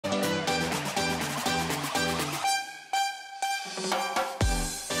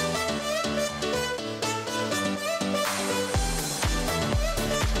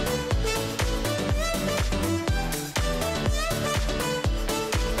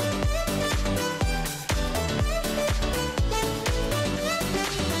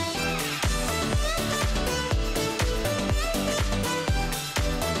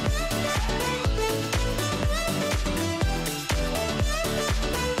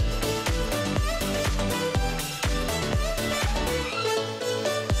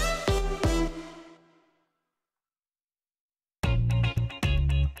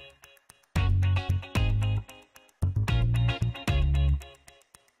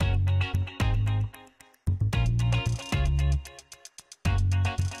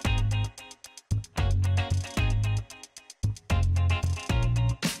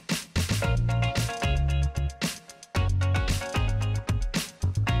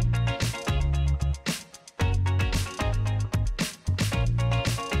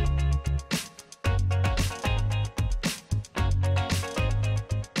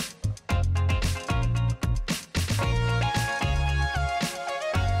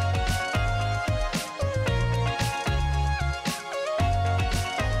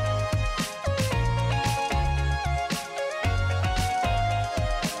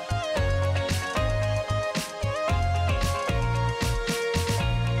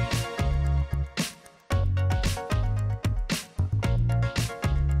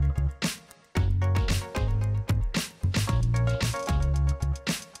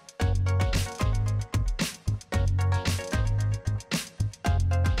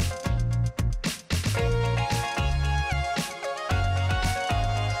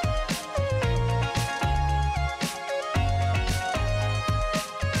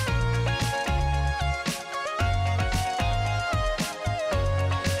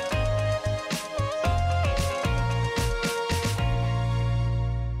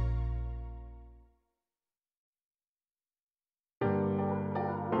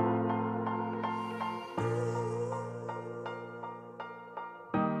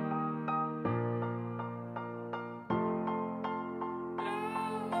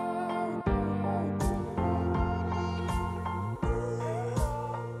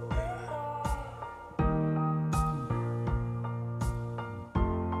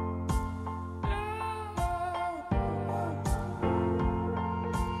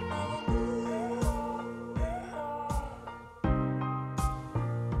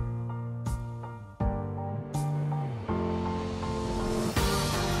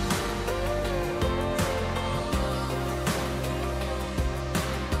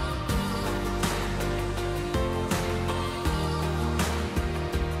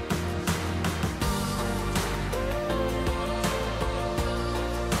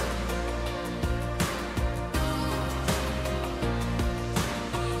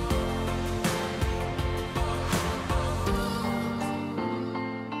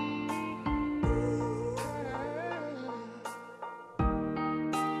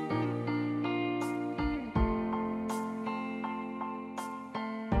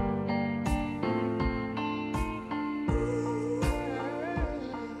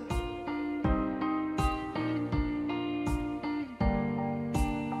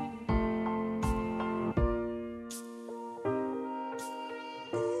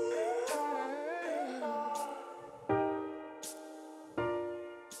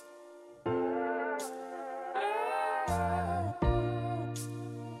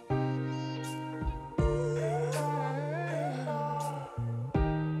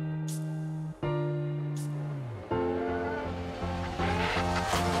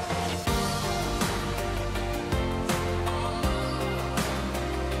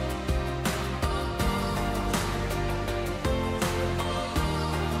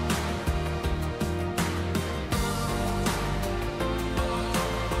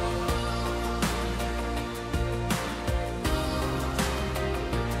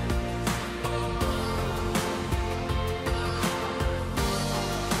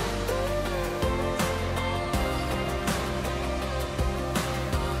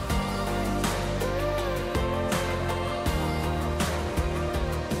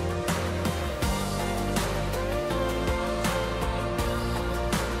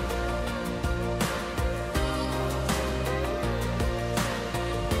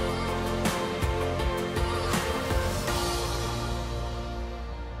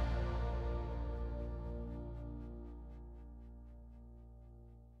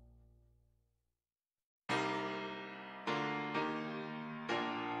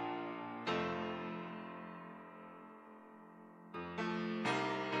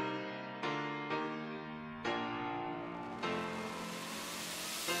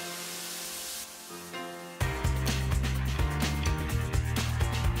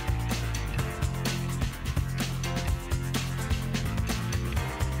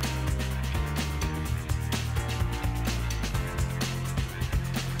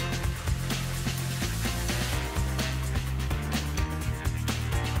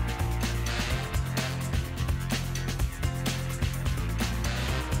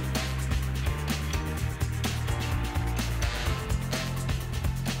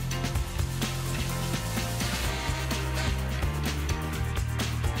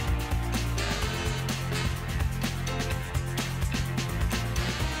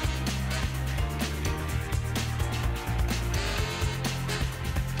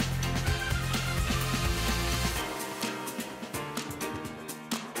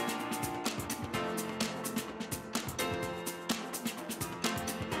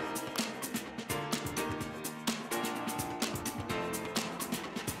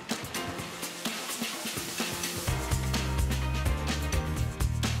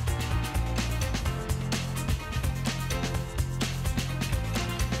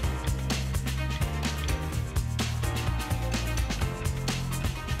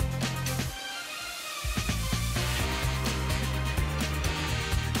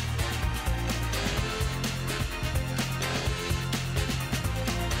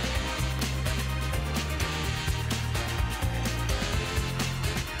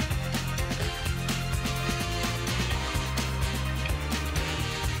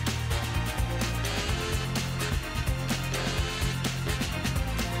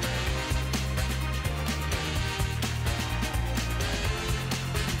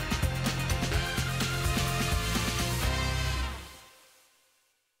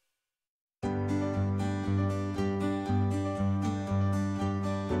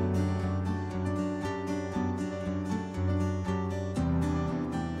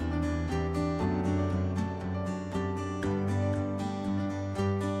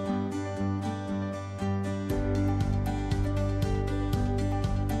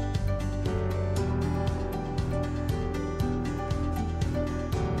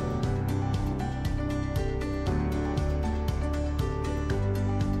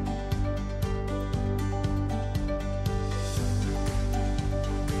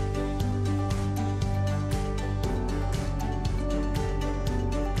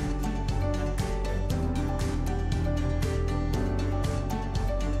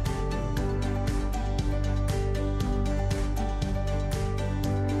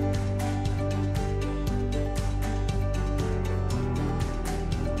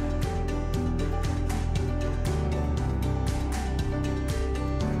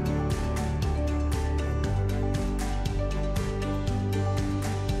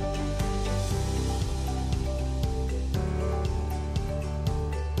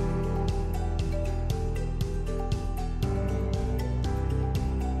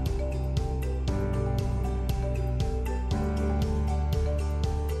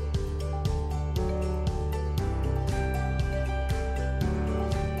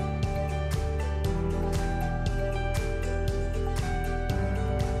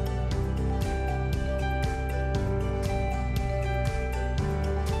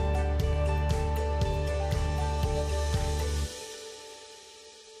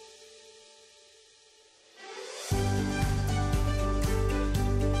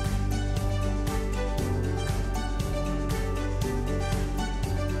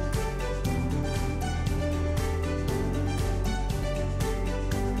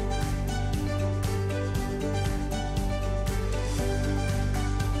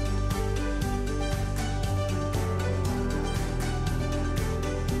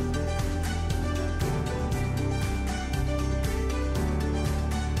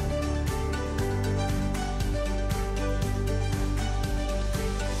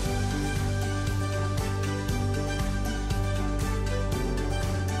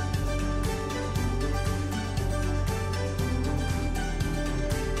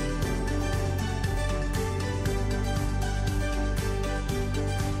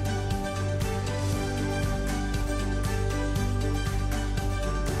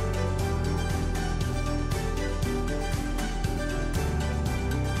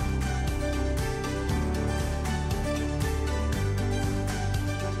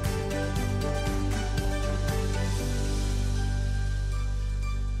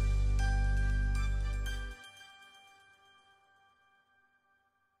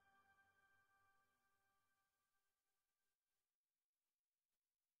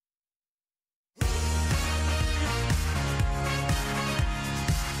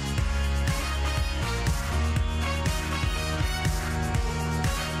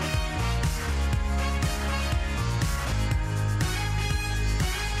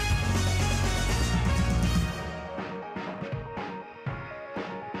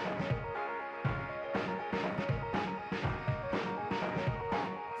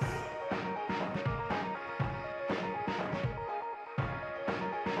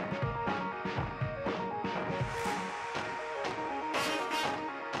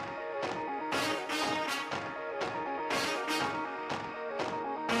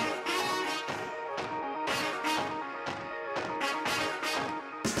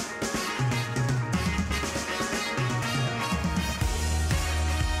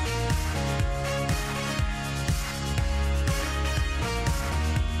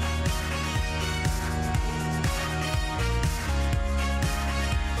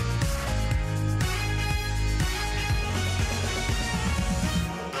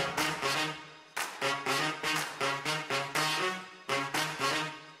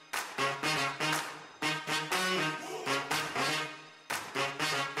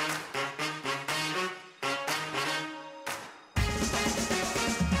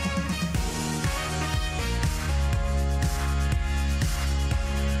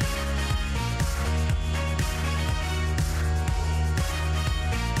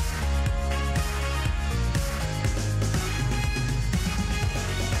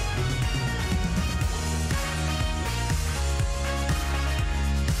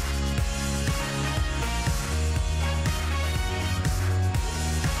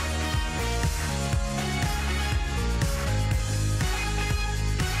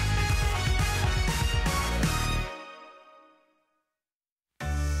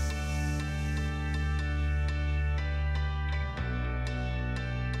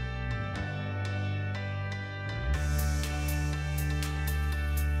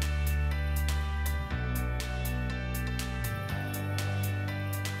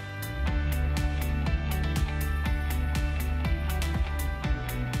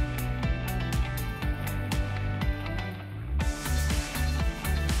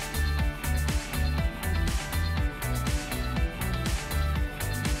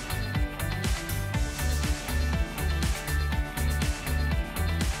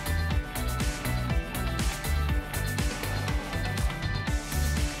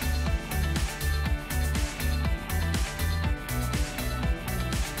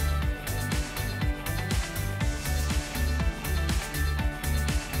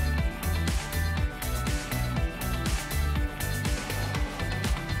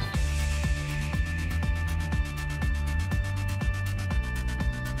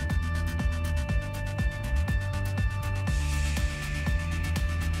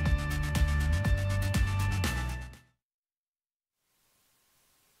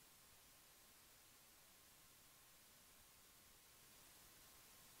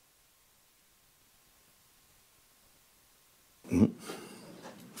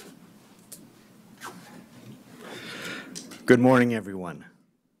Good morning, everyone,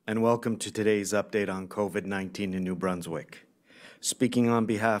 and welcome to today's update on COVID-19 in New Brunswick. Speaking on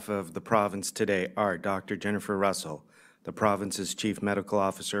behalf of the province today are Dr. Jennifer Russell, the province's Chief Medical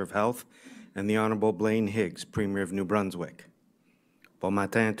Officer of Health, and the Honorable Blaine Higgs, Premier of New Brunswick. Bon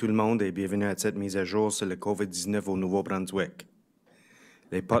matin à tout le monde et bienvenue à cette mise à jour sur le COVID-19 au Nouveau-Brunswick.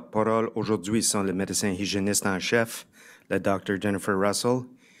 Les porte-paroles aujourd'hui sont le médecin hygiéniste en chef, le Dr. Jennifer Russell,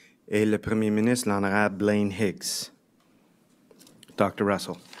 et le Premier ministre, l'Honorable Blaine Higgs. Dr.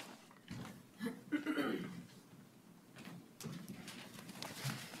 Russell.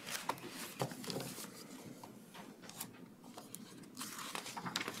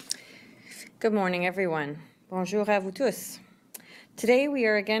 Good morning, everyone. Bonjour à vous tous. Today, we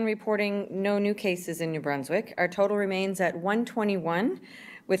are again reporting no new cases in New Brunswick. Our total remains at 121,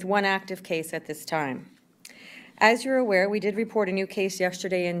 with one active case at this time. As you're aware, we did report a new case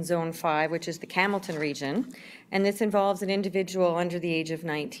yesterday in Zone 5, which is the Campbellton region, and this involves an individual under the age of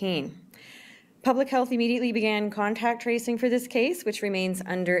 19. Public Health immediately began contact tracing for this case, which remains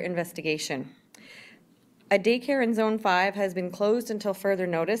under investigation. A daycare in Zone 5 has been closed until further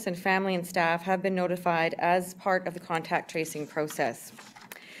notice, and family and staff have been notified as part of the contact tracing process.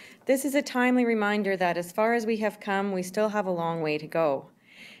 This is a timely reminder that as far as we have come, we still have a long way to go.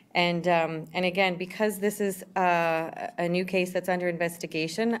 And again, because this is a new case that's under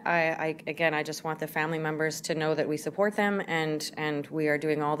investigation, I just want the family members to know that we support them and we are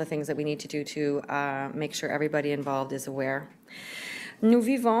doing all the things that we need to do to make sure everybody involved is aware. Nous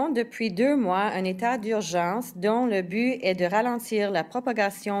vivons depuis 2 mois un état d'urgence dont le but est de ralentir la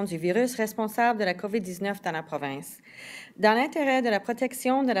propagation du virus responsable de la COVID-19 dans la province. Dans l'intérêt de la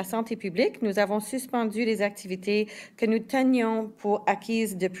protection de la santé publique, nous avons suspendu les activités que nous tenions pour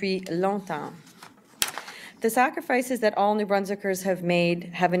acquises depuis longtemps. The sacrifices that all New Brunswickers have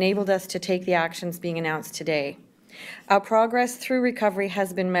made have enabled us to take the actions being announced today. Our progress through recovery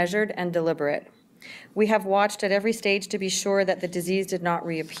has been measured and deliberate. We have watched at every stage to be sure that the disease did not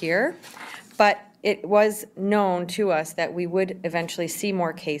reappear, but it was known to us that we would eventually see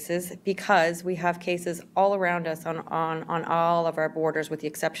more cases because we have cases all around us on all of our borders with the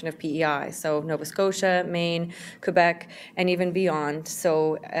exception of PEI. So Nova Scotia, Maine, Quebec, and even beyond.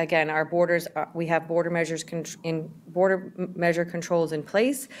 So again, our borders, we have border measure controls in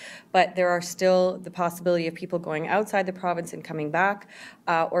place, but there are still the possibility of people going outside the province and coming back,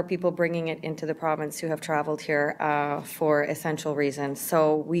 or people bringing it into the province who have traveled here for essential reasons.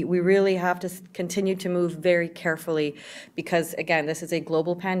 So we really have to continue to move very carefully because, again, this is a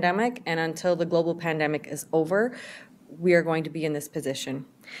global pandemic, and until the global pandemic is over, we are going to be in this position.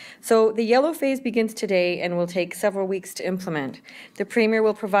 So the yellow phase begins today and will take several weeks to implement. The Premier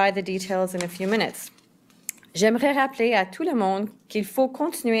will provide the details in a few minutes. J'aimerais rappeler à tout le monde qu'il faut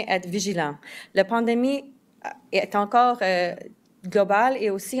continuer à être vigilant. La pandémie est encore globale et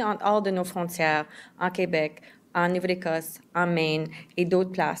aussi en hors de nos frontières, en Québec, en Nouvelle-Écosse, en Maine et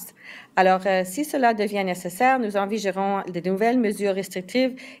d'autres places. Alors, si cela devient nécessaire, nous envisagerons de nouvelles mesures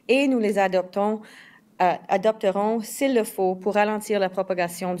restrictives et nous les adopterons s'il le faut pour ralentir la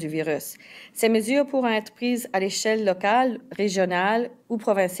propagation du virus. Ces mesures pourront être prises à l'échelle locale, régionale ou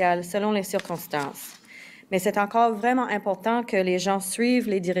provinciale selon les circonstances. Mais c'est encore vraiment important que les gens suivent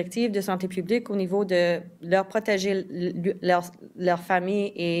les directives de santé publique au niveau de leur protéger leur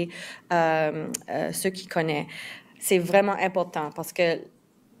famille et ceux qu'ils connaissent. C'est vraiment important parce que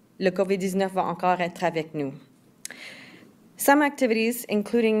le COVID-19 va encore être avec nous. Some activities,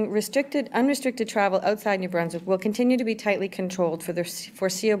 including unrestricted travel outside New Brunswick, will continue to be tightly controlled for the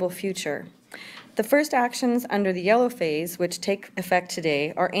foreseeable future. The first actions under the yellow phase, which take effect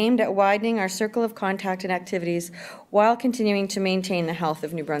today, are aimed at widening our circle of contact and activities while continuing to maintain the health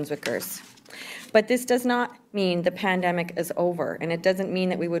of New Brunswickers. But this does not mean the pandemic is over, and it doesn't mean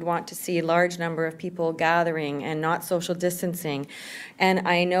that we would want to see a large number of people gathering and not social distancing. And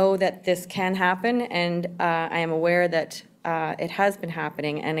I know that this can happen, and I am aware that it has been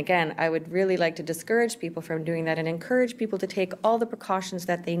happening. And again, I would really like to discourage people from doing that and encourage people to take all the precautions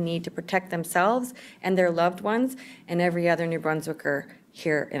that they need to protect themselves and their loved ones and every other New Brunswicker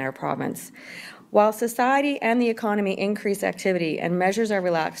here in our province. While society and the economy increase activity and measures are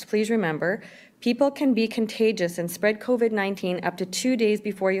relaxed, please remember, people can be contagious and spread COVID-19 up to 2 days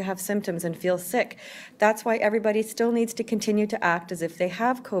before you have symptoms and feel sick. That's why everybody still needs to continue to act as if they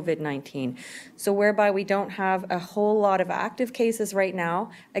have COVID-19. So whereby we don't have a whole lot of active cases right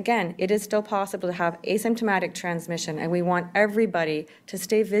now, again, it is still possible to have asymptomatic transmission, and we want everybody to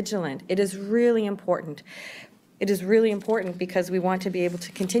stay vigilant. It is really important. It is really important because we want to be able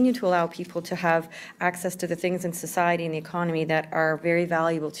to continue to allow people to have access to the things in society and the economy that are very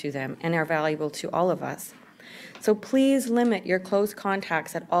valuable to them and are valuable to all of us. So please limit your close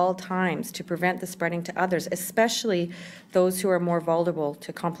contacts at all times to prevent the spreading to others, especially those who are more vulnerable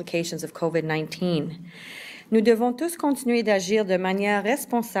to complications of COVID-19. Nous devons tous continuer d'agir de manière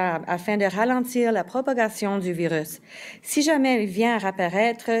responsable afin de ralentir la propagation du virus. Si jamais il vient à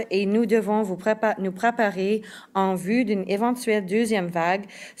réapparaître et nous devons nous préparer en vue d'une éventuelle deuxième vague,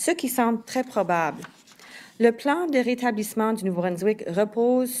 ce qui semble très probable. Le plan de rétablissement du Nouveau-Brunswick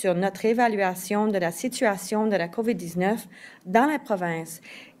repose sur notre évaluation de la situation de la COVID-19 dans la province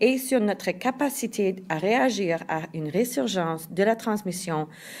et sur notre capacité à réagir à une résurgence de la transmission,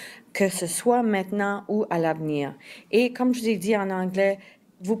 que ce soit maintenant ou à l'avenir. Et comme je l'ai dit en anglais,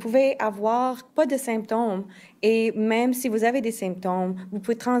 vous pouvez avoir pas de symptômes et même si vous avez des symptômes, vous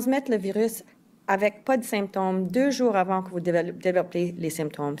pouvez transmettre le virus avec pas de symptômes 2 jours avant que vous développez les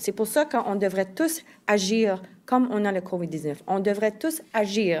symptômes. C'est pour ça qu'on devrait tous agir comme on a le COVID-19. On devrait tous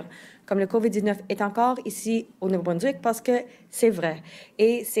agir comme le COVID-19 est encore ici au Nouveau-Brunswick parce que c'est vrai.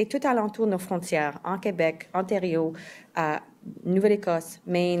 Et c'est tout alentour de nos frontières, en Québec, Ontario, à Nouvelle-Écosse,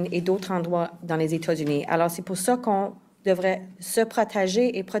 Maine et d'autres endroits dans les États-Unis. Alors, c'est pour ça qu'on devrait se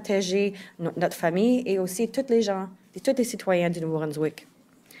protéger et protéger notre famille et aussi tous les gens et tous les citoyens du Nouveau-Brunswick.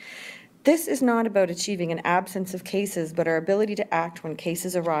 This is not about achieving an absence of cases, but our ability to act when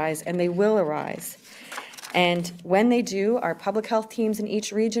cases arise, and they will arise. And when they do, our public health teams in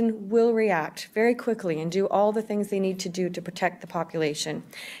each region will react very quickly and do all the things they need to do to protect the population.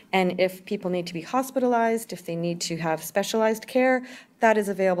 And if people need to be hospitalized, if they need to have specialized care, that is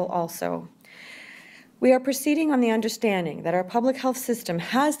available also. We are proceeding on the understanding that our public health system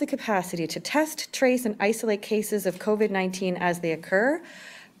has the capacity to test, trace, and isolate cases of COVID-19 as they occur,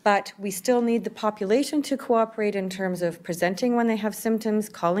 but we still need the population to cooperate in terms of presenting when they have symptoms,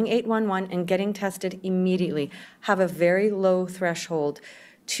 calling 811, and getting tested immediately. Have a very low threshold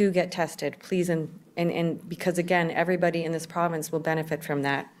to get tested, please, and because, again, everybody in this province will benefit from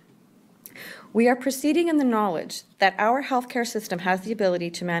that. We are proceeding in the knowledge that our healthcare system has the ability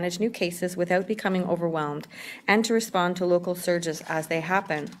to manage new cases without becoming overwhelmed and to respond to local surges as they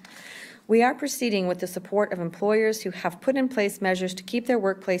happen. We are proceeding with the support of employers who have put in place measures to keep their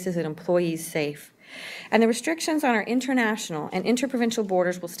workplaces and employees safe. And the restrictions on our international and interprovincial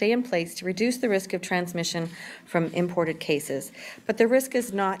borders will stay in place to reduce the risk of transmission from imported cases. But the risk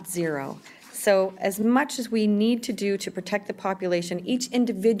is not zero. So as much as we need to do to protect the population, each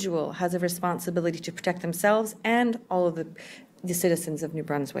individual has a responsibility to protect themselves and all of the citizens of New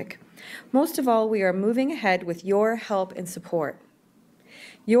Brunswick. Most of all, we are moving ahead with your help and support.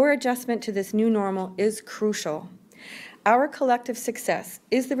 Your adjustment to this new normal is crucial. Our collective success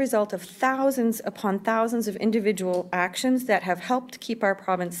is the result of thousands upon thousands of individual actions that have helped keep our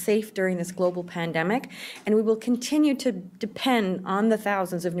province safe during this global pandemic, and we will continue to depend on the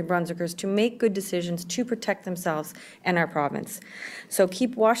thousands of New Brunswickers to make good decisions to protect themselves and our province. So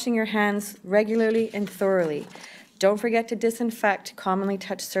keep washing your hands regularly and thoroughly. Don't forget to disinfect commonly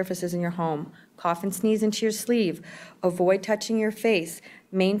touched surfaces in your home. Cough and sneeze into your sleeve. Avoid touching your face.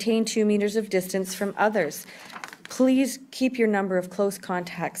 Maintain 2 meters of distance from others. Please keep your number of close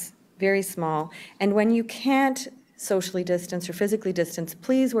contacts very small. And when you can't socially distance or physically distance,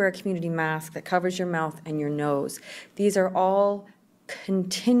 please wear a community mask that covers your mouth and your nose. These are all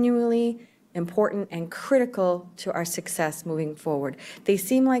continually important and critical to our success moving forward. They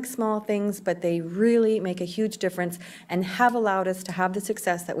seem like small things, but they really make a huge difference and have allowed us to have the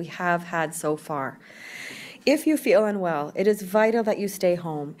success that we have had so far. If you feel unwell, it is vital that you stay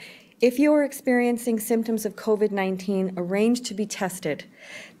home. If you are experiencing symptoms of COVID-19, arrange to be tested.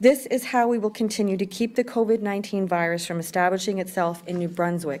 This is how we will continue to keep the COVID-19 virus from establishing itself in New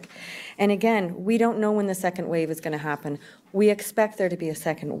Brunswick. And again, we don't know when the second wave is going to happen. We expect there to be a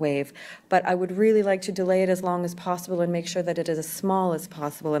second wave, but I would really like to delay it as long as possible and make sure that it is as small as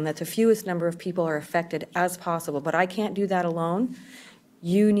possible and that the fewest number of people are affected as possible. But I can't do that alone.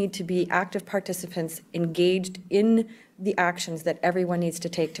 You need to be active participants engaged in the actions that everyone needs to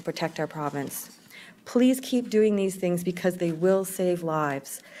take to protect our province. Please keep doing these things because they will save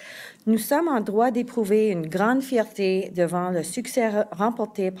lives. Nous sommes en droit d'éprouver une grande fierté devant le succès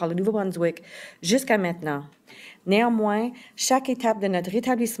remporté par le Nouveau-Brunswick jusqu'à maintenant. Néanmoins, chaque étape de notre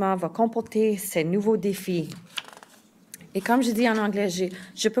rétablissement va comporter ces nouveaux défis. Et comme je dis en anglais, je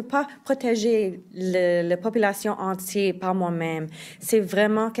ne peux pas protéger la population entière par moi-même. C'est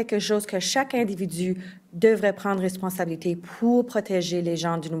vraiment quelque chose que chaque individu devrait prendre responsabilité pour protéger les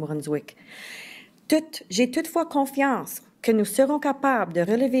gens du Nouveau-Brunswick. J'ai toutefois confiance que nous serons capables de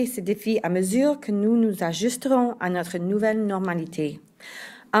relever ces défis à mesure que nous nous ajusterons à notre nouvelle normalité.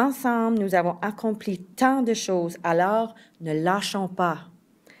 Ensemble, nous avons accompli tant de choses, alors ne lâchons pas.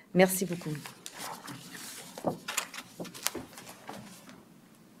 Merci beaucoup.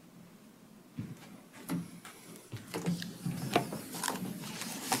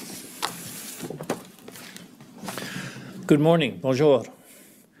 Good morning. Bonjour.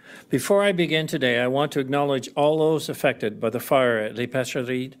 Before I begin today, I want to acknowledge all those affected by the fire at Les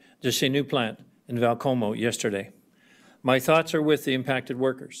Passeries de chez New Plant in Valcomo yesterday. My thoughts are with the impacted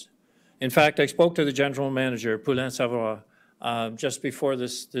workers. In fact, I spoke to the general manager, Poulin-Savoie, just before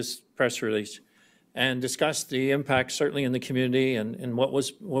this press release, and discussed the impact certainly in the community and what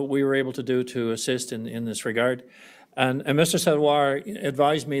we were able to do to assist in this regard. And Mr. Savoie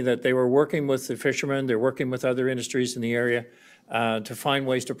advised me that they were working with the fishermen, they're working with other industries in the area to find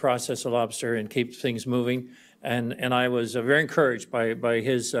ways to process the lobster and keep things moving. And I was very encouraged by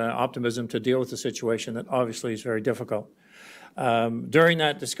his optimism to deal with the situation that obviously is very difficult. During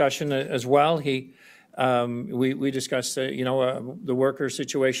that discussion as well, we discussed the worker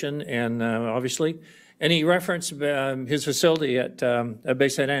situation and obviously, and he referenced his facility at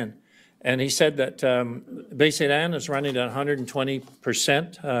Baie-Sainte-Anne. And he said that Baie-Sainte-Anne is running at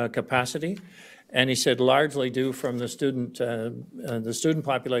 120% capacity, and he said largely due from the student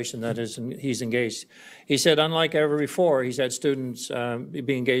population that he's engaged. He said unlike ever before, he's had students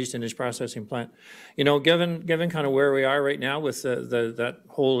be engaged in his processing plant. You know, given kind of where we are right now with that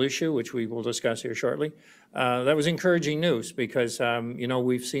whole issue, which we will discuss here shortly, that was encouraging news because, you know,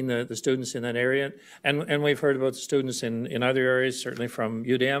 we've seen the students in that area, and we've heard about the students in other areas, certainly from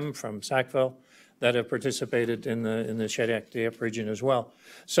UDM, from Sackville, that have participated in the Chediac-Dieppe region as well.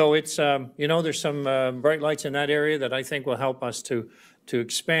 So it's, you know, there's some bright lights in that area that I think will help us to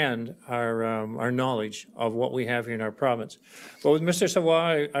expand our knowledge of what we have here in our province. But with Mr.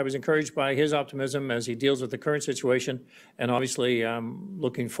 Savoie, I was encouraged by his optimism as he deals with the current situation, and obviously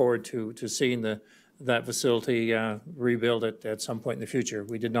looking forward to seeing that facility rebuild at some point in the future.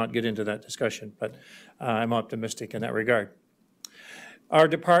 We did not get into that discussion, but I'm optimistic in that regard. Our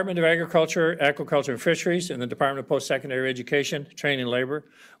Department of Agriculture, Aquaculture and Fisheries and the Department of Post-Secondary Education, Training and Labor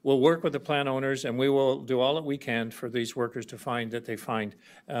will work with the plant owners, and we will do all that we can for these workers to find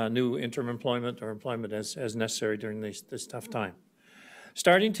new interim employment or employment as necessary during this tough time.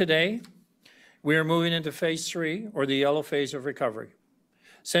 Starting today, we are moving into phase 3, or the yellow phase of recovery.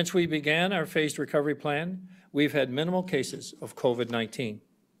 Since we began our phased recovery plan, we've had minimal cases of COVID-19.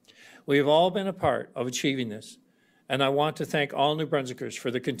 We have all been a part of achieving this, and I want to thank all New Brunswickers for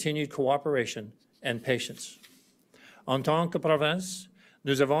the continued cooperation and patience. En tant que province,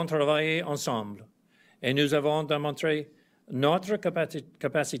 nous avons travaillé ensemble et nous avons démontré notre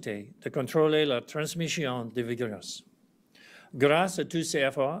capacité de contrôler la transmission du virus. Grâce à tous ces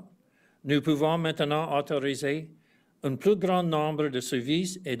efforts, nous pouvons maintenant autoriser un plus grand nombre de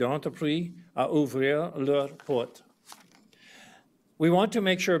services et d'entreprises à ouvrir leurs portes. We want to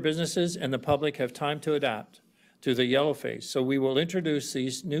make sure businesses and the public have time to adapt to the yellow phase, so we will introduce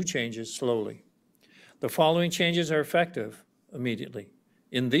these new changes slowly. The following changes are effective immediately.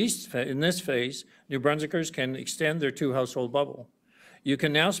 In this phase, New Brunswickers can extend their 2-household bubble. You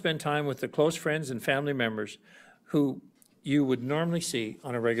can now spend time with the close friends and family members who you would normally see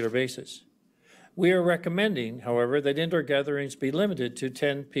on a regular basis. We are recommending, however, that indoor gatherings be limited to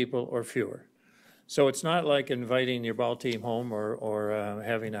 10 people or fewer. So it's not like inviting your ball team home or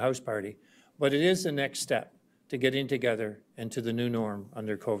having a house party, but it is the next step to getting together and to the new norm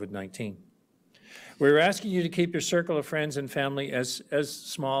under COVID-19. We're asking you to keep your circle of friends and family as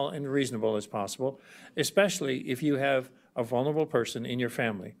small and reasonable as possible, especially if you have a vulnerable person in your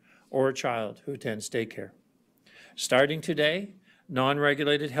family or a child who attends daycare. Starting today,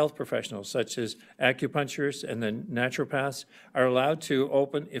 non-regulated health professionals such as acupuncturists and the naturopaths are allowed to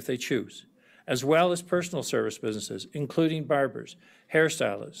open if they choose, as well as personal service businesses, including barbers,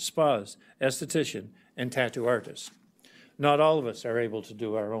 hairstylists, spas, estheticians, and tattoo artists. Not all of us are able to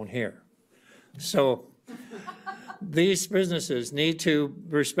do our own hair. So these businesses need to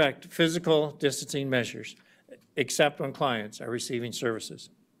respect physical distancing measures, except when clients are receiving services.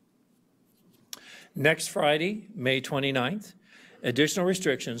 Next Friday, May 29th, additional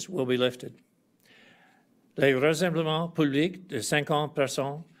restrictions will be lifted. Les rassemblements publics de 50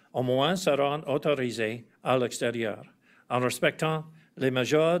 personnes au moins seront autorisés à l'extérieur, en respectant les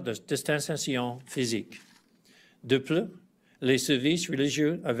mesures de distanciation physique. De plus, les services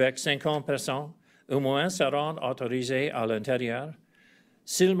religieux avec 50 personnes au moins seront autorisés à l'intérieur,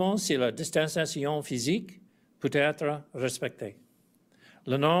 seulement si la distanciation physique peut être respectée.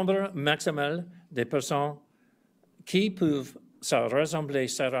 Le nombre maximal de personnes qui peuvent se rassembler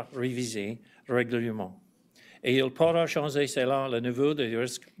sera révisé régulièrement, et il pourra changer selon le niveau de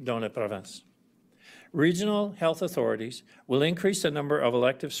risque dans la province. Regional health authorities will increase the number of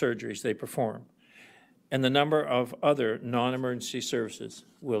elective surgeries they perform, and the number of other non-emergency services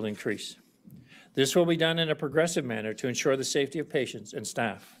will increase. This will be done in a progressive manner to ensure the safety of patients and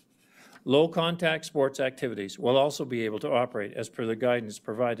staff. Low-contact sports activities will also be able to operate as per the guidance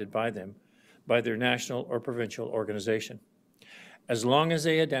provided by them by their national or provincial organization, as long as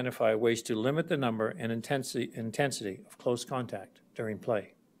they identify ways to limit the number and intensity of close contact during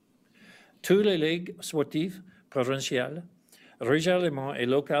play. Toutes les ligues sportives provinciales, régionales et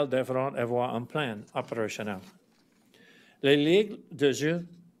locales devront avoir un plan opérationnel. Les ligues de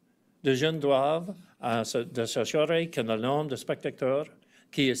jeunes doivent s'assurer que le nombre de spectateurs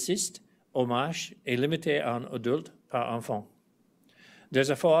qui assistent au match est limité à un adulte par enfant.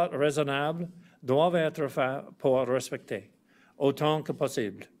 Des efforts raisonnables doivent être faits pour respecter, autant que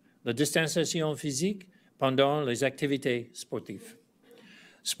possible, la distanciation physique pendant les activités sportives.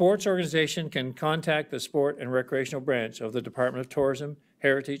 Sports organization can contact the Sport and Recreational Branch of the Department of Tourism,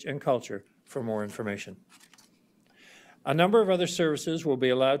 Heritage, and Culture for more information. A number of other services will be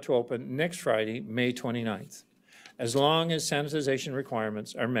allowed to open next Friday, May 29th, as long as sanitization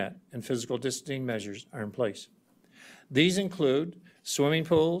requirements are met and physical distancing measures are in place. These include swimming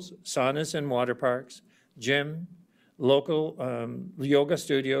pools, saunas and water parks, gym, local yoga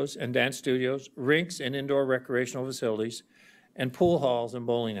studios and dance studios, rinks and indoor recreational facilities, and pool halls and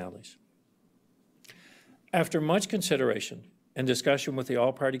bowling alleys. After much consideration and discussion with the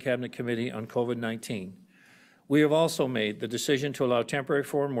All-Party Cabinet Committee on COVID-19, we have also made the decision to allow temporary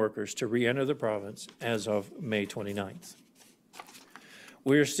foreign workers to re-enter the province as of May 29th.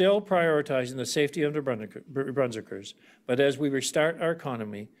 We are still prioritizing the safety of the Brunswickers, but as we restart our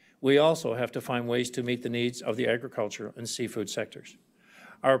economy, we also have to find ways to meet the needs of the agricultural and seafood sectors.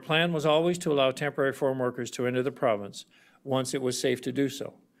 Our plan was always to allow temporary foreign workers to enter the province once it was safe to do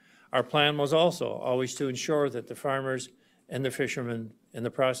so. Our plan was also always to ensure that the farmers and the fishermen and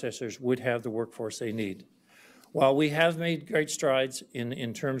the processors would have the workforce they need. While we have made great strides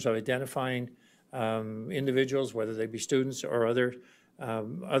in terms of identifying individuals, whether they be students or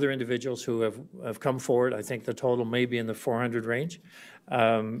other individuals who have come forward, I think the total may be in the 400 range,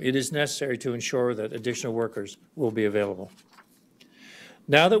 it is necessary to ensure that additional workers will be available.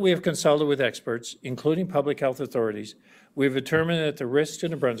 Now that we have consulted with experts, including public health authorities, we have determined that the risk to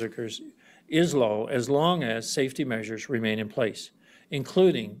the Brunswickers is low as long as safety measures remain in place,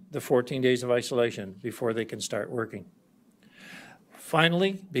 including the 14 days of isolation before they can start working.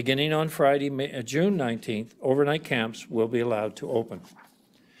 Finally, beginning on Friday, June 19th, overnight camps will be allowed to open.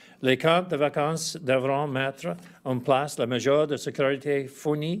 Les camps de vacances devront mettre en place les mesures de sécurité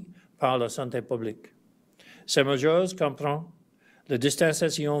fournies par la santé publique. Ces mesures comprennent la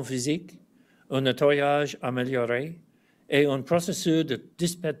distanciation physique, un nettoyage amélioré et un processus de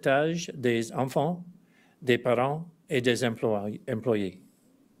dépistage des enfants, des parents et des employés.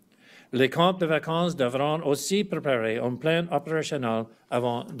 Les camps de vacances devront aussi préparer un plan opérationnel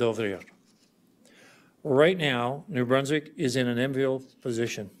avant d'ouvrir. Right now, New Brunswick is in an enviable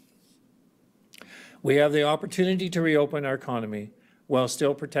position. We have the opportunity to reopen our economy while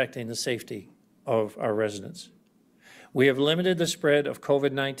still protecting the safety of our residents. We have limited the spread of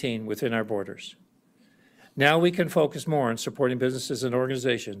COVID-19 within our borders. Now we can focus more on supporting businesses and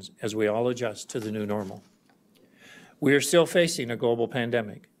organizations as we all adjust to the new normal. We are still facing a global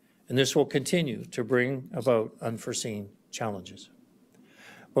pandemic, and this will continue to bring about unforeseen challenges.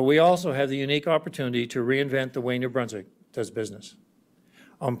 But we also have the unique opportunity to reinvent the way New Brunswick does business.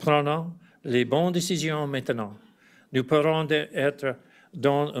 En prenant les bonnes décisions maintenant, nous pourrons être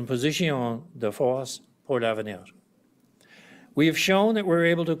dans une position de force pour l'avenir. We have shown that we're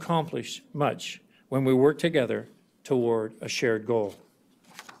able to accomplish much when we work together toward a shared goal.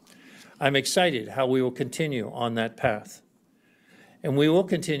 I'm excited how we will continue on that path. And we will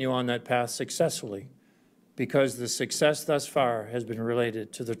continue on that path successfully because the success thus far has been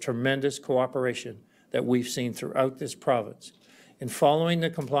related to the tremendous cooperation that we've seen throughout this province in following the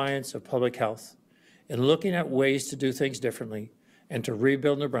compliance of public health, in looking at ways to do things differently, and to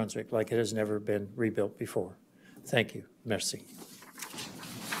rebuild New Brunswick like it has never been rebuilt before. Thank you. Merci.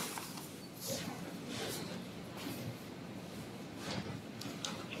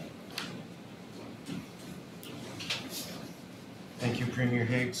 Thank you, Premier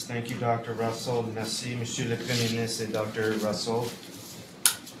Higgs. Thank you, Dr. Russell. Merci, Monsieur le Premier ministre et Dr. Russell.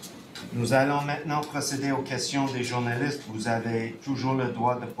 Nous allons maintenant procéder aux questions des journalistes. Vous avez toujours le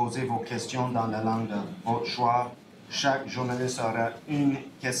droit de poser vos questions dans la langue de votre choix. Chaque journaliste aura une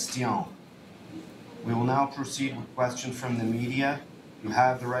question. We will now proceed with questions from the media. You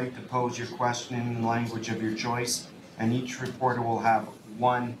have the right to pose your question in the language of your choice, and each reporter will have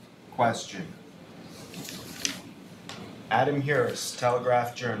one question. Adam Harris,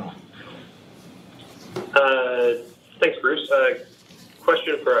 Telegraph Journal. Thanks, Bruce.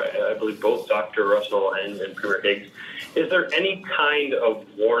 question for, I believe, both Dr. Russell and Premier Higgs. Is there any kind of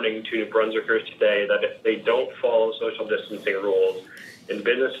warning to New Brunswickers today that if they don't follow social distancing rules and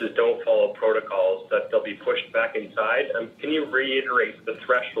businesses don't follow protocols, that they'll be pushed back inside? Can you reiterate the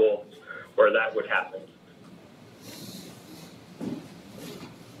thresholds where that would happen?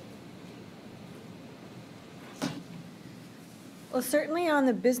 Well, certainly on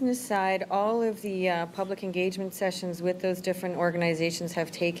the business side, all of the public engagement sessions with those different organizations have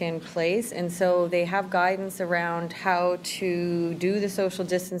taken place, and so they have guidance around how to do the social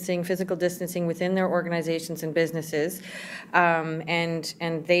distancing, physical distancing within their organizations and businesses,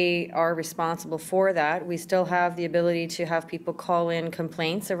 and they are responsible for that. We still have the ability to have people call in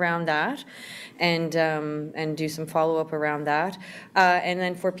complaints around that, and do some follow-up around that. And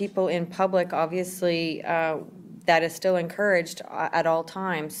then for people in public, obviously, that is still encouraged at all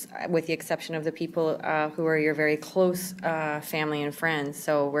times, with the exception of the people who are your very close family and friends.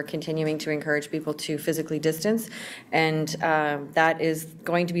 So we're continuing to encourage people to physically distance, and that is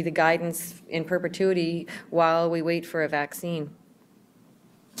going to be the guidance in perpetuity while we wait for a vaccine.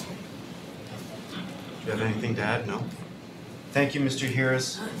 Do you have anything to add? No? Thank you, Mr.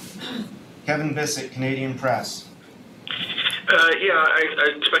 Harris. Kevin Bissett, Canadian Press.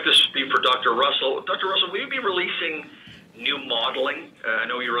 I expect this to be for Dr. Russell. Dr. Russell, will you be releasing new modeling? I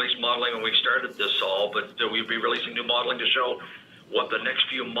know you released modeling when we started this all, but will you be releasing new modeling to show what the next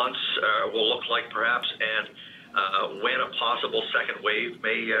few months will look like, perhaps, and when a possible second wave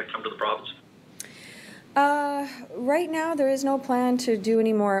may come to the province? Right now, there is no plan to do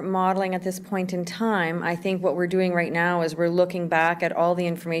any more modeling at this point in time. I think what we're doing right now is we're looking back at all the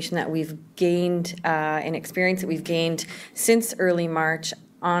information that we've gained and experience that we've gained since early March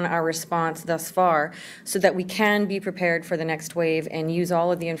on our response thus far, so that we can be prepared for the next wave and use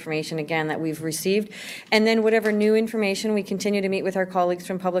all of the information again that we've received. And then whatever new information, we continue to meet with our colleagues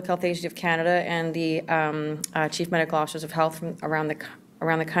from Public Health Agency of Canada and the Chief Medical Officers of Health from around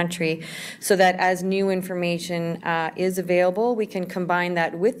the country, so that as new information is available, we can combine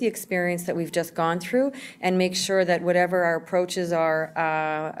that with the experience that we've just gone through and make sure that whatever our approaches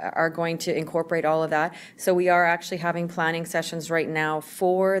are going to incorporate all of that. So we are actually having planning sessions right now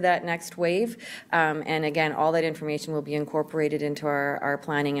for that next wave. And again, all that information will be incorporated into our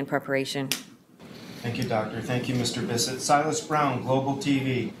planning and preparation. Thank you, Doctor. Thank you, Mr. Bissett. Silas Brown, Global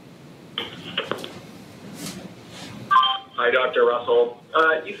TV. Hi, Dr. Russell.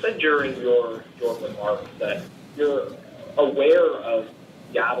 You said during your remarks that you're aware of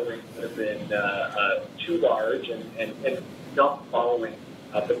gatherings that have been too large and not following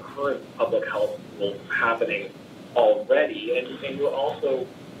the current public health rules happening already, and you're also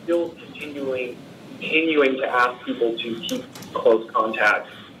still continuing to ask people to keep close contact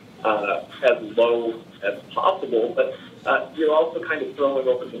as low as possible, but you're also kind of throwing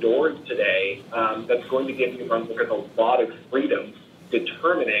open the doors today that's going to give New Brunswickers a lot of freedom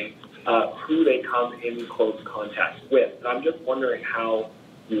determining who they come in close contact with. And I'm just wondering how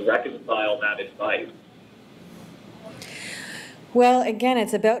you reconcile that advice. Well, again,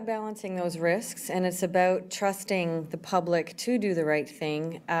 it's about balancing those risks, and it's about trusting the public to do the right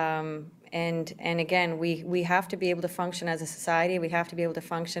thing. And again, we have to be able to function as a society. We have to be able to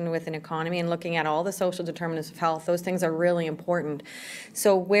function with an economy, and looking at all the social determinants of health. Those things are really important.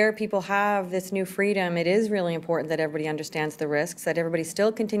 So where people have this new freedom, it is really important that everybody understands the risks, that everybody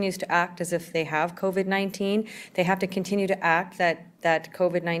still continues to act as if they have COVID-19. They have to continue to act that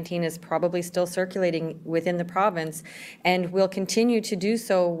COVID-19 is probably still circulating within the province, and will continue to do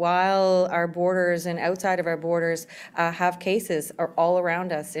so while our borders and outside of our borders have cases all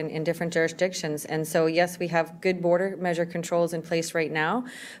around us in different jurisdictions. And so, yes, we have good border measure controls in place right now,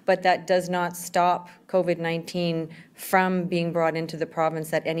 but that does not stop COVID-19 from being brought into the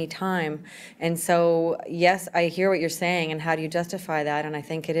province at any time. And so, yes, I hear what you're saying, and how do you justify that? And I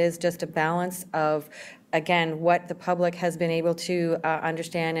think it is just a balance of, again, what the public has been able to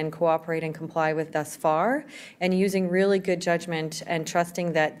understand and cooperate and comply with thus far, and using really good judgment and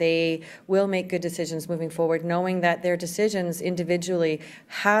trusting that they will make good decisions moving forward, knowing that their decisions individually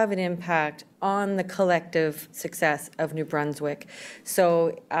have an impact on the collective success of New Brunswick.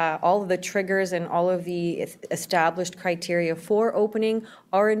 So all of the triggers and all of the established criteria for opening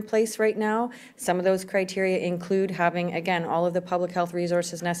are in place right now. Some of those criteria include having, again, all of the public health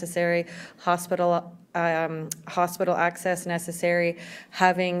resources necessary, hospital access necessary,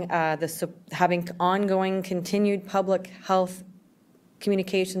 having having ongoing continued public health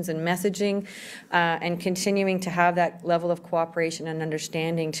communications and messaging, and continuing to have that level of cooperation and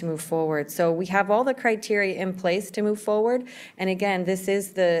understanding to move forward. So we have all the criteria in place to move forward. And again, this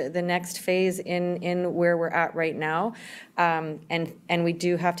is the next phase in where we're at right now. And we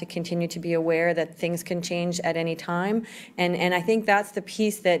do have to continue to be aware that things can change at any time. And I think that's the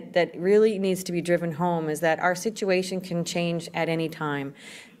piece that really needs to be driven home, is that our situation can change at any time.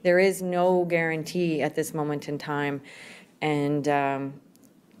 There is no guarantee at this moment in time. And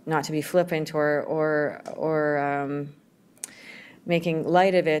not to be flippant or making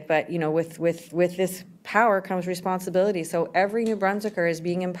light of it, but with this power comes responsibility. So every New Brunswicker is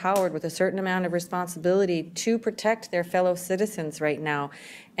being empowered with a certain amount of responsibility to protect their fellow citizens right now,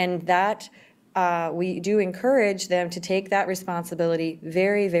 and that we do encourage them to take that responsibility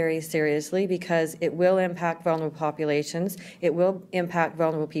very, very seriously, because it will impact vulnerable populations, it will impact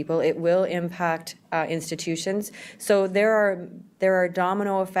vulnerable people, it will impact institutions. So there are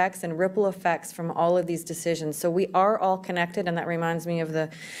domino effects and ripple effects from all of these decisions. So we are all connected, and that reminds me of the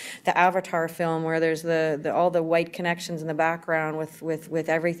Avatar film, where there's all the white connections in the background with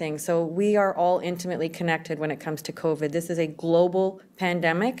everything. So we are all intimately connected when it comes to COVID. This is a global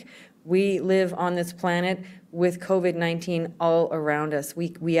pandemic. We live on this planet with COVID-19 all around us.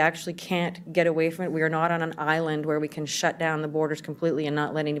 We actually can't get away from it. We are not on an island where we can shut down the borders completely and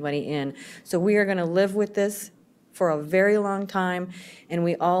not let anybody in. So we are going to live with this for a very long time, and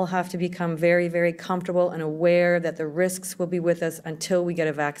we all have to become very, very comfortable and aware that the risks will be with us until we get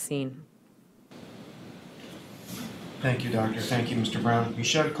a vaccine. Thank you, Doctor. Thank you, Mr. Brown.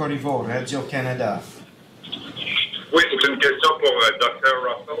 Michel Corriveau, Radio-Canada. Oui, c'est une question pour Dr.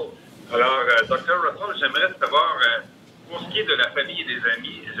 Russell. Alors, Dr. Russell, j'aimerais savoir, pour ce qui est de la famille et des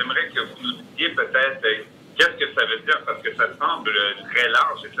amis, j'aimerais que vous nous disiez peut-être qu'est-ce que ça veut dire, parce que ça semble très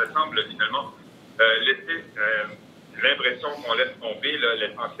large et ça semble finalement laisser l'impression qu'on laisse tomber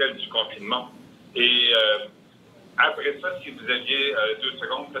l'essentiel du confinement. Et après ça, si vous aviez 2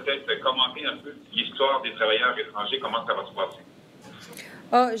 secondes, peut-être commenter un peu l'histoire des travailleurs étrangers, comment ça va se passer.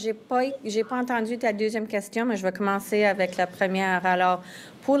 Oh, j'ai pas entendu ta deuxième question, mais je vais commencer avec la première. Alors,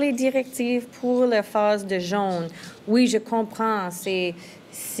 pour les directives, pour la phase de jaune, oui, je comprends.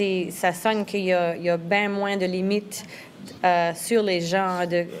 Ça sonne qu'il y a bien moins de limites sur les gens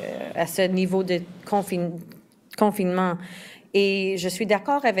à ce niveau de confinement. Et je suis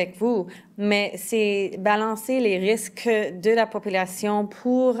d'accord avec vous, mais c'est balancer les risques de la population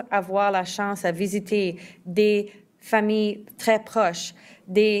pour avoir la chance à visiter des familles très proches,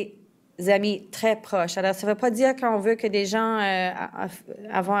 des amis très proches. Alors, ça ne veut pas dire qu'on veut que des gens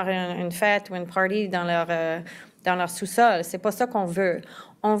avoir une fête ou une party dans leur sous-sol. C'est pas ça qu'on veut.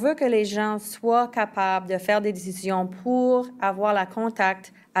 On veut que les gens soient capables de faire des décisions pour avoir le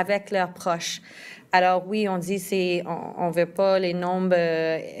contact avec leurs proches. Alors oui, on dit on veut pas, les nombres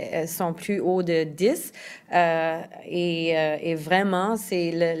sont plus hauts de 10 et vraiment,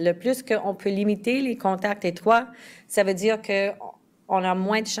 c'est le plus qu'on peut limiter les contacts étroits, ça veut dire qu'on a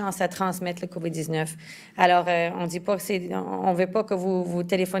moins de chances à transmettre le COVID-19. Alors, on dit pas on veut pas que vous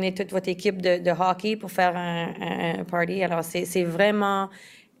téléphonez toute votre équipe de hockey pour faire un party. Alors, c'est vraiment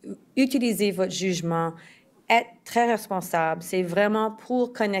utiliser votre jugement, être très responsable. C'est vraiment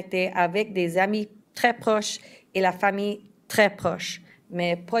pour connecter avec des amis très proches et la famille très proche,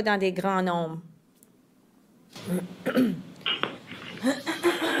 mais pas dans des grands nombres.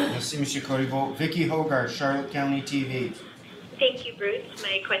 Merci, M. Corriveau. Vicky Hogarth, Charlotte County TV. Thank you, Bruce.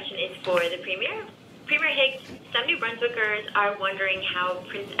 My question is for the Premier. Premier Higgs, some New Brunswickers are wondering how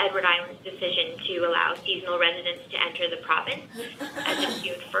Prince Edward Island's decision to allow seasonal residents to enter the province as of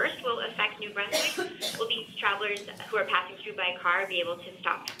June 1st will affect New Brunswick. Will these travelers who are passing through by car be able to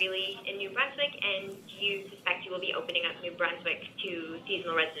stop freely in New Brunswick? And do you suspect you will be opening up New Brunswick to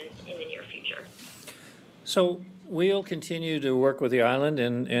seasonal residents in the near future? So we'll continue to work with the island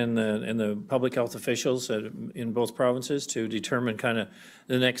and the public health officials in both provinces to determine kind of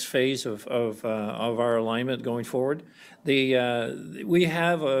the next phase of our alignment going forward. We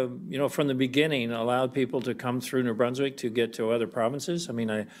have, from the beginning, allowed people to come through New Brunswick to get to other provinces. I mean,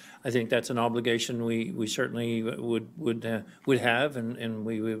 I think that's an obligation we certainly would have and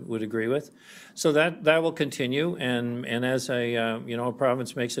we would agree with. So that will continue, and as a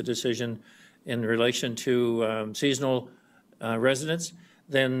province makes a decision in relation to seasonal residents,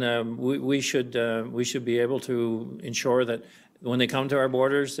 then we should be able to ensure that when they come to our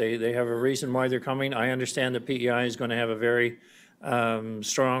borders, they have a reason why they're coming. I understand that PEI is going to have a very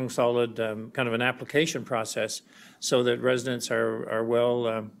strong, solid kind of an application process so that residents are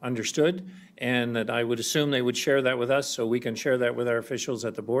well understood, and that I would assume they would share that with us so we can share that with our officials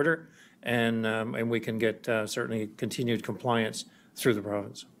at the border, and we can get certainly continued compliance through the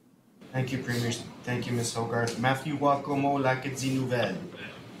province. Thank you, Premier. Thank you, Ms. Hogarth. Matthew Wacomo, l'Acadie Nouvelle.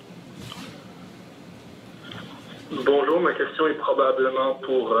 Bonjour, ma question est probablement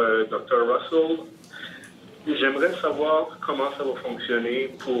pour Dr. Russell. J'aimerais savoir comment ça va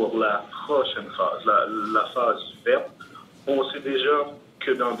fonctionner pour la prochaine phase, la phase verte. On sait déjà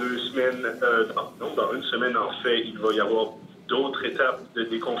que dans 2 semaines, dans 1 semaine en fait, il va y avoir d'autres étapes de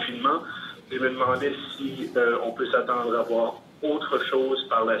déconfinement. Je me demandais si on peut s'attendre à voir autre chose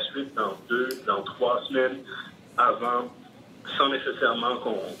par la suite dans 2, dans 3 semaines avant, sans nécessairement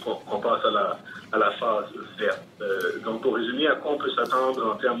qu'on passe à la phase verte. Donc, pour résumer, à quoi on peut s'attendre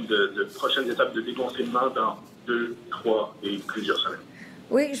en termes de prochaines étapes de déconfinement dans 2, 3 et plusieurs semaines?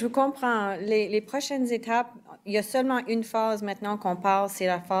 Oui, je vous comprends. Les prochaines étapes, il y a seulement une phase maintenant qu'on parle, c'est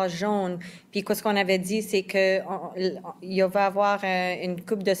la phase jaune. Puis, ce qu'on avait dit, c'est qu'il va y avoir une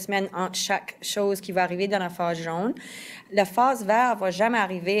couple de semaines entre chaque chose qui va arriver dans la phase jaune. La phase verte ne va jamais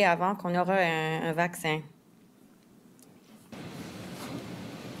arriver avant qu'on aura un vaccin.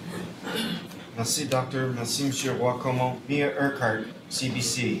 Merci, Docteur. Merci, M. Wacomo. Mia Urquhart,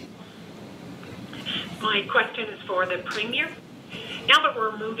 CBC. My question is for the Premier. Now that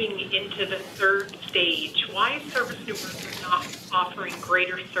we're moving into the 3rd stage, why is Service New Brunswick not offering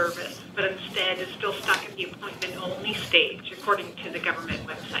greater service, but instead is still stuck at the appointment-only stage, according to the government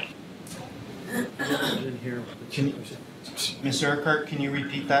website? Ms. Urquhart, can you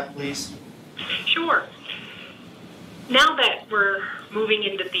repeat that, please? Sure. Now that we're moving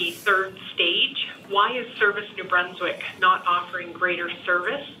into the 3rd stage, why is Service New Brunswick not offering greater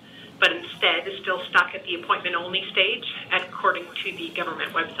service, but instead is still stuck at the appointment-only stage, according to the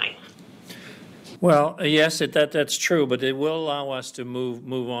government website? Well, yes, that's true, but it will allow us to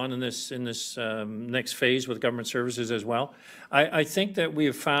move on in this next phase with government services as well. I think that we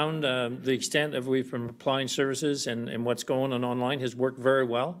have found the extent that we've been applying services and what's going on online has worked very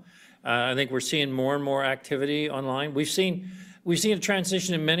well. I think we're seeing more and more activity online. We've seen a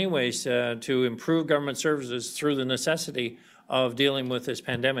transition in many ways to improve government services through the necessity of dealing with this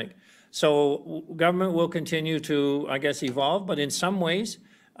pandemic. So government will continue to, I guess, evolve, but in some ways,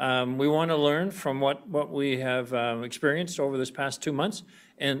 we want to learn from what we have experienced over this past 2 months,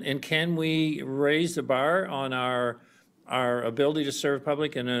 and can we raise the bar on our ability to serve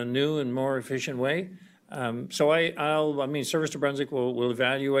public in a new and more efficient way? So I mean, Service to Brunswick will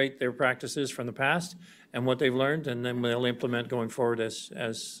evaluate their practices from the past and what they've learned, and then we'll implement going forward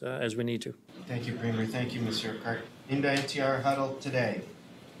as we need to. Thank you, Premier. Thank you, Mr. Urquhart. Inda NTR Huddle today.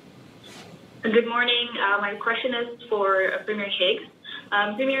 Good morning. My question is for Premier Higgs.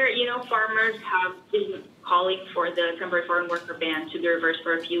 Premier, farmers have been calling for the temporary foreign worker ban to be reversed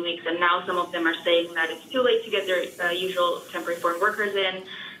for a few weeks, and now some of them are saying that it's too late to get their usual temporary foreign workers in,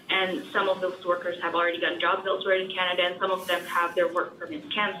 and some of those workers have already gotten jobs elsewhere in Canada, and some of them have their work permits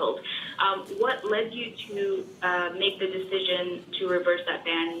canceled. What led you to make the decision to reverse that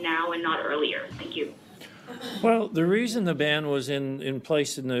ban now and not earlier? Thank you. Well, the reason the ban was in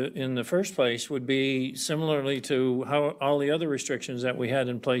place in the first place would be similarly to how all the other restrictions that we had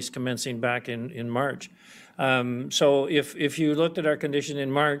in place commencing back in March. So if you looked at our condition in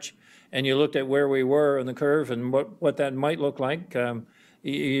March and you looked at where we were in the curve and what that might look like,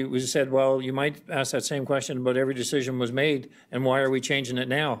 you said, well, you might ask that same question, but every decision was made, and why are we changing it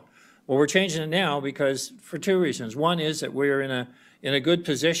now? Well, we're changing it now because for 2 reasons. One is that we're in a good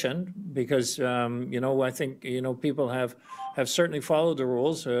position because, I think, people have certainly followed the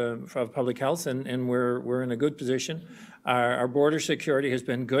rules of public health, and we're in a good position. Our border security has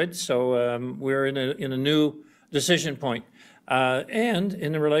been good, so we're in a new decision point. And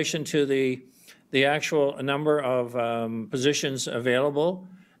in relation to the actual number of positions available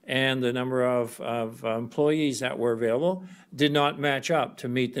and the number of employees that were available did not match up to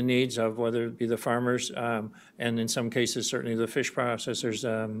meet the needs of whether it be the farmers and in some cases certainly the fish processors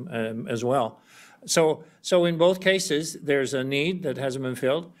as well. So in both cases, there's a need that hasn't been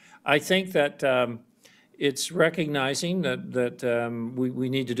filled. I think that it's recognizing that we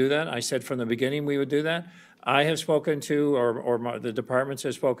need to do that. I said from the beginning we would do that. I have spoken to, or the departments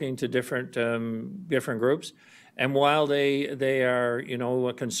have spoken to different groups, and while they are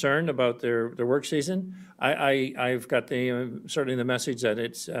concerned about their work season, I've got certainly the message that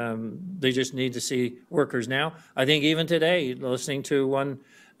it's they just need to see workers now. I think even today, listening to one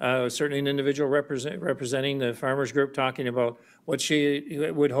certainly an individual representing the farmers group talking about what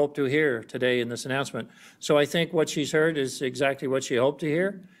she would hope to hear today in this announcement. So I think what she's heard is exactly what she hoped to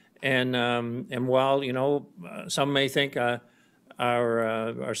hear. And while some may think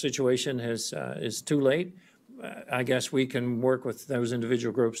our situation is too late, I guess we can work with those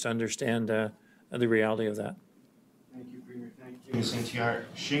individual groups to understand the reality of that. Thank you, Premier. Thank you.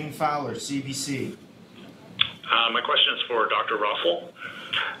 Shane Fowler, CBC. My question is for Dr. Russell.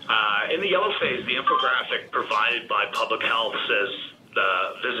 In the yellow phase, the infographic provided by Public Health says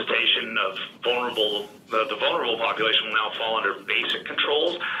the visitation of the vulnerable population will now fall under basic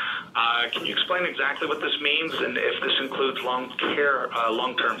controls. Can you explain exactly what this means and if this includes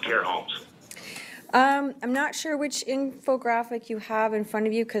long-term care homes? I'm not sure which infographic you have in front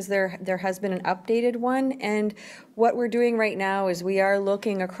of you because there has been an updated one. And what we're doing right now is we are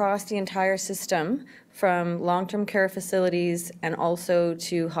looking across the entire system from long-term care facilities and also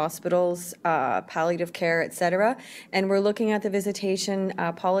to hospitals, palliative care, et cetera. And we're looking at the visitation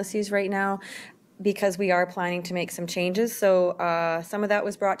policies right now because we are planning to make some changes. So some of that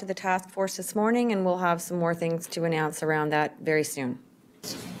was brought to the task force this morning, and we'll have some more things to announce around that very soon.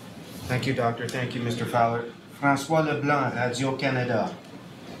 Thank you, Doctor. Thank you, Mr. Fowler. François Leblanc, Radio-Canada.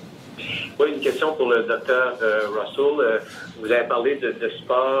 Oui, une question pour le docteur Russell. Vous avez parlé de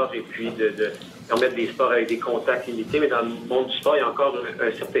sport et puis de permettre des sports avec des contacts limités, mais dans le monde du sport, il y a encore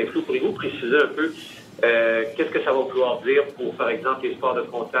un certain flou. Pourriez-vous préciser un peu qu'est-ce que ça va vouloir dire pour, par exemple, les sports de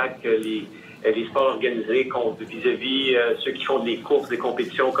contact, les sports organisés vis-à-vis ceux qui font des courses, des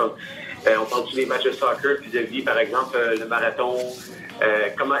compétitions, comme on parle des matchs de soccer vis-à-vis, par exemple, le marathon.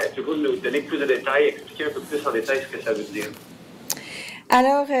 Comment est-ce-vous nous donner plus de détails, expliquer un peu plus en détail ce que ça veut dire?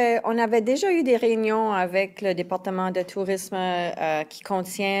 Alors, on avait déjà eu des réunions avec le département de tourisme qui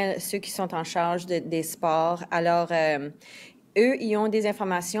contient ceux qui sont en charge des sports. Alors, eux, ils ont des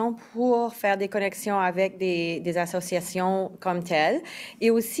informations pour faire des connexions avec des associations comme telles.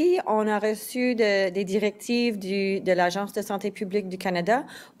 Et aussi, on a reçu des directives de l'Agence de santé publique du Canada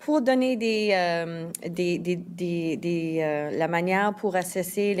pour donner la manière pour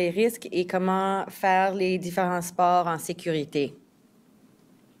assesser les risques et comment faire les différents sports en sécurité.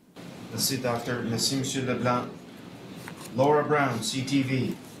 Merci, Docteur. Merci, Monsieur Leblanc. Laura Brown,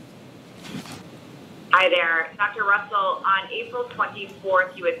 CTV. Hi there. Dr. Russell, on April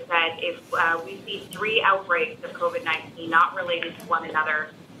 24th, you had said if we see 3 outbreaks of COVID-19 not related to one another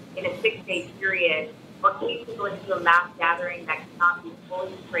in a 6-day period, or cases go into a mass gathering that cannot be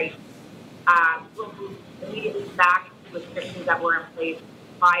fully traced, we'll move immediately back to restrictions that were in place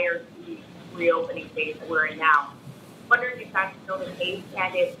prior to the reopening phase that we're in now. I'm wondering if that's still the case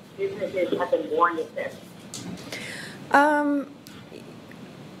and if businesses have been warned of this.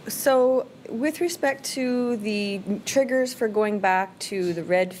 So with respect to the triggers for going back to the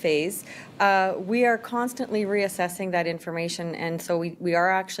red phase, we are constantly reassessing that information, and so we are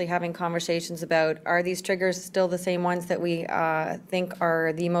actually having conversations about, are these triggers still the same ones that we think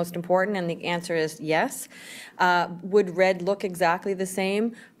are the most important? And the answer is yes. Would red look exactly the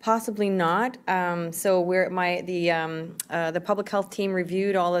same? Possibly not. So the public health team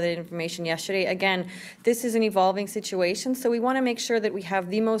reviewed all of the information yesterday. Again, this is an evolving situation, so we want to make sure that we have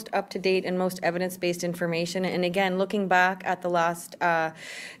the most up-to-date and most evidence-based information. And again, looking back at the last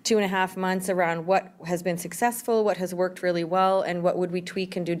 2.5 months around what has been successful, what has worked really well, and what would we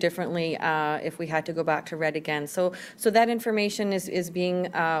tweak and do differently if we had to go back to red again. So that information is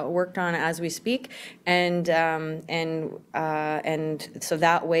being worked on as we speak, and so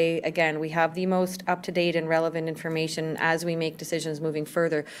that way, again, we have the most up-to-date and relevant information as we make decisions moving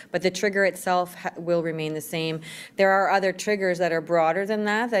further. But the trigger itself will remain the same. There are other triggers that are broader than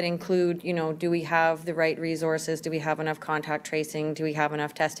that include, do we have the right resources? Do we have enough contact tracing? Do we have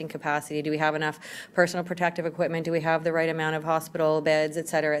enough testing capacity? Do we have enough personal protective equipment? Do we have the right amount of hospital beds, et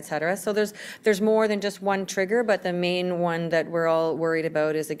cetera, et cetera? So there's more than just one trigger, but the main one that we're all worried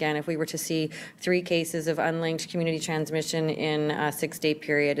about is, again, if we were to see 3 cases of unlinked community transmission in a 6-day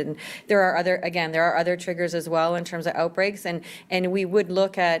period. And there are other triggers as well in terms of outbreaks, and we would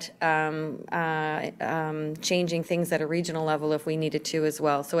look at changing things at a regional level if we needed to as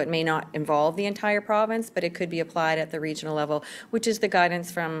well. So it may not involve the entire province, but it could be applied at the regional level, which is the guidance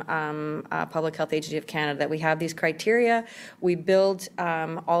from Public Health Agency of Canada, that we have these criteria. We build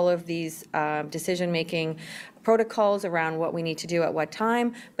all of these decision-making protocols around what we need to do at what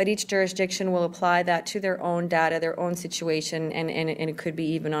time, but each jurisdiction will apply that to their own data, their own situation, and it could be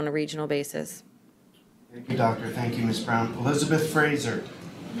even on a regional basis. Thank you, Doctor. Thank you, Ms. Brown. Elizabeth Fraser,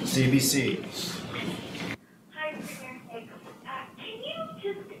 CBC. Hi, Premier Higgs. Can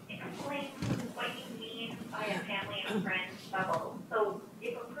you just explain what you mean by a family and friends level? So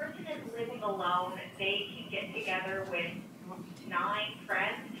if a person is living alone, they can get together with 9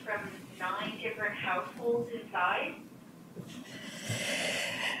 friends from 9 different households inside?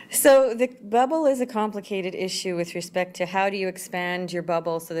 So the bubble is a complicated issue with respect to how do you expand your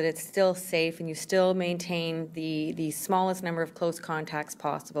bubble so that it's still safe and you still maintain the smallest number of close contacts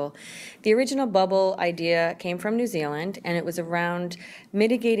possible. The original bubble idea came from New Zealand, and it was around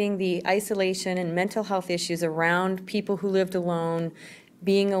mitigating the isolation and mental health issues around people who lived alone,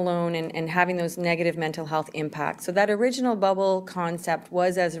 being alone and having those negative mental health impacts. So that original bubble concept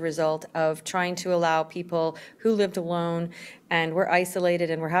was as a result of trying to allow people who lived alone and were isolated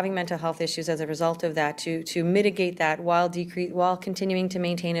and were having mental health issues as a result of that to mitigate that while continuing to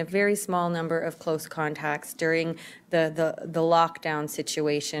maintain a very small number of close contacts during the lockdown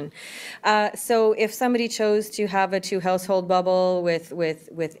situation. So if somebody chose to have a 2-household bubble with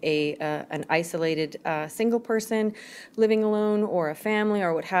an isolated single person living alone or a family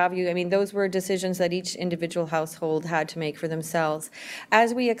or what have you, I mean, those were decisions that each individual household had to make for themselves.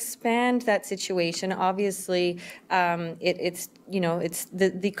 As we expand that situation, obviously, it's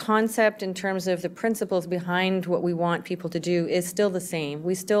the concept in terms of the principles behind what we want people to do is still the same.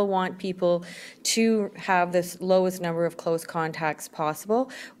 We still want people to have the lowest number of close contacts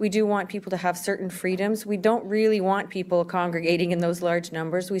possible. We do want people to have certain freedoms. We don't really want people congregating in those large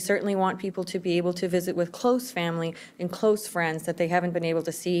numbers. We certainly want people to be able to visit with close family and close friends that they haven't been able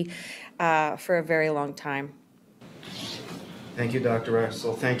to see for a very long time. Thank you, Dr.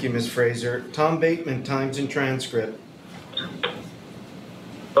 Russell. Thank you, Ms. Fraser. Tom Bateman, Times and Transcript.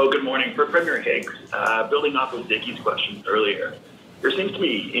 Oh, good morning. For Premier Higgs, building off of Dickie's question earlier, there seems to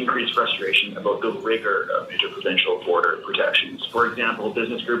be increased frustration about the rigor of interprovincial border protections. For example,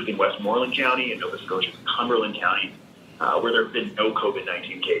 business groups in Westmoreland County and Nova Scotia's Cumberland County, where there have been no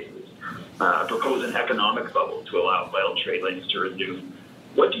COVID-19 cases, propose an economic bubble to allow vital trade lanes to resume.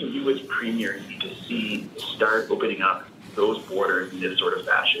 What do you as Premier need to see start opening up those borders in this sort of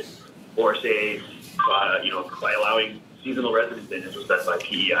fashion? Or say, by allowing seasonal residents in, as was said by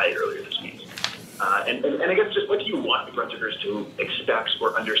PEI earlier this week. And I guess just what do you want the Brunswickers to expect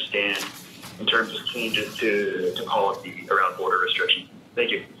or understand in terms of changes to policy around border restrictions?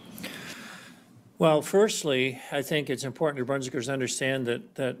 Thank you. Well, firstly, I think it's important for Brunswickers understand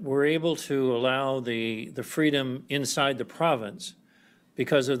that we're able to allow the freedom inside the province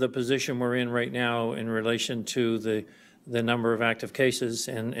because of the position we're in right now in relation to the number of active cases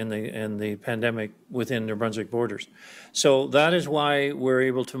and the pandemic within New Brunswick borders. So that is why we're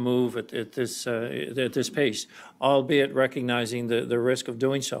able to move at this pace, albeit recognizing the risk of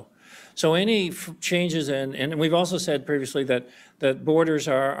doing so. So any changes, and we've also said previously that borders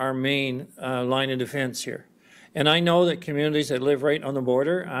are our main line of defense here. And I know that communities that live right on the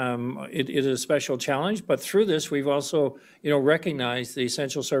border, it is a special challenge, but through this we've also recognized the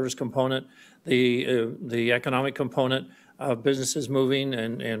essential service component, the economic component of businesses moving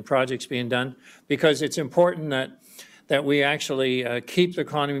and projects being done, because it's important that we actually keep the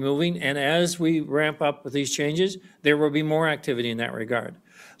economy moving. And as we ramp up with these changes, there will be more activity in that regard.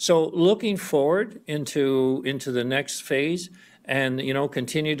 So looking forward into the next phase and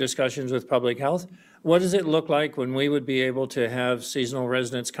continue discussions with public health. What does it look like when we would be able to have seasonal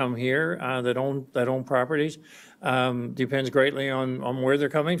residents come here that own properties? Depends greatly on where they're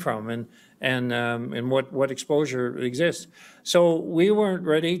coming from and what exposure exists. So we weren't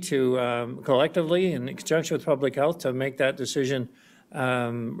ready to collectively, in conjunction with public health, to make that decision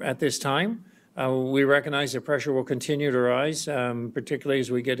at this time. We recognize the pressure will continue to rise, particularly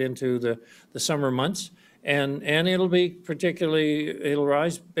as we get into the summer months. And it'll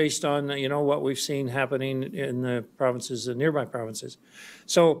rise based on, what we've seen happening in the provinces, the nearby provinces.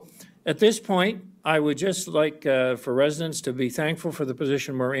 So at this point, I would just like for residents to be thankful for the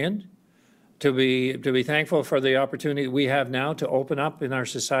position we're in, to be thankful for the opportunity we have now to open up in our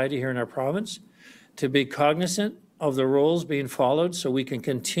society here in our province, to be cognizant of the rules being followed so we can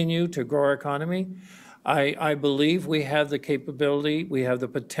continue to grow our economy. I believe we have the capability, we have the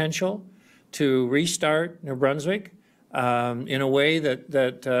potential to restart New Brunswick in a way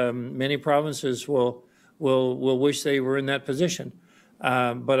that many provinces will wish they were in that position.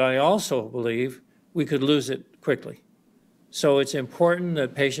 But I also believe we could lose it quickly. So it's important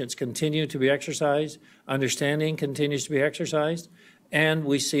that patients continue to be exercised, understanding continues to be exercised, and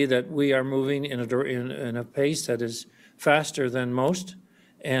we see that we are moving in a pace that is faster than most,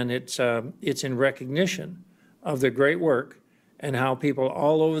 and it's in recognition of the great work and how people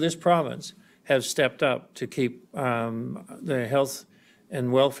all over this province have stepped up to keep the health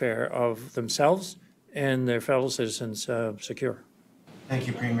and welfare of themselves and their fellow citizens secure. Thank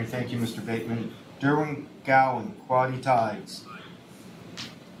you, Premier. Thank you, Mr. Bateman. Derwin Gowan, Quaddy Tides.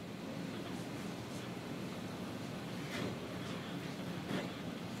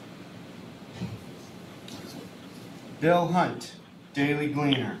 Bill Hunt, Daily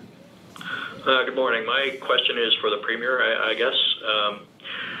Gleaner. Good morning. My question is for the Premier, I guess.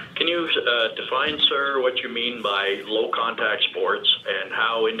 Can you define, sir, what you mean by low-contact sports and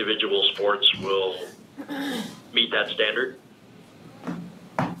how individual sports will meet that standard?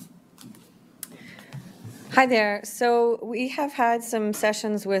 Hi there. So we have had some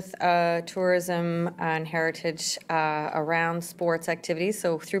sessions with tourism and heritage around sports activities.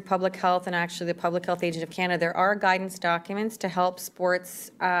 So through public health and actually the Public Health Agent of Canada, there are guidance documents to help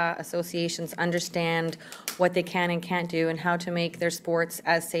sports associations understand what they can and can't do and how to make their sports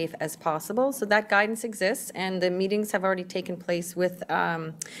as safe as possible. So that guidance exists, and the meetings have already taken place with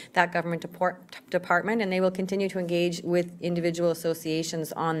that government department, and they will continue to engage with individual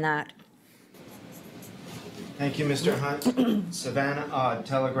associations on that. Thank you, Mr. Hunt. Savannah Odd,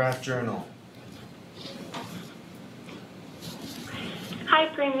 Telegraph-Journal. Hi,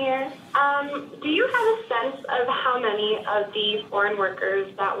 Premier. Do you have a sense of how many of the foreign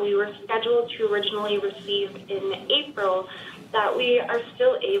workers that we were scheduled to originally receive in April that we are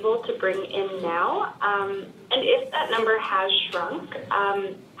still able to bring in now? And if that number has shrunk,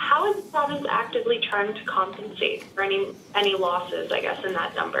 how is the province actively trying to compensate for any losses, I guess, in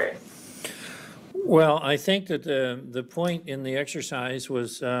that number? Well, I think that the point in the exercise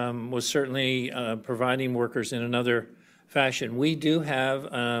was certainly providing workers in another fashion. We do have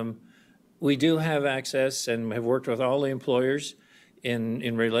access and have worked with all the employers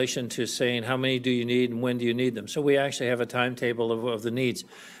in relation to saying how many do you need and when do you need them. So we actually have a timetable of the needs.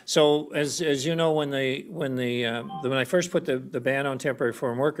 So as you know, when I first put the ban on temporary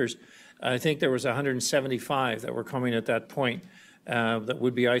foreign workers, I think there was 175 that were coming at that point. That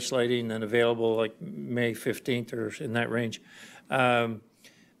would be isolating and available like May 15th or in that range. The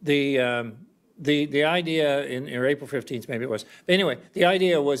idea or April 15th maybe it was. But anyway, the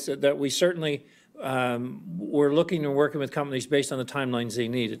idea was that we certainly were looking and working with companies based on the timelines they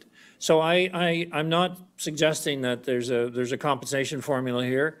needed. So I'm not suggesting that there's a compensation formula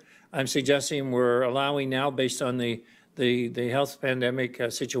here. I'm suggesting we're allowing now, based on the health pandemic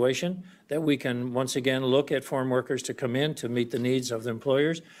situation, that we can once again look at foreign workers to come in to meet the needs of the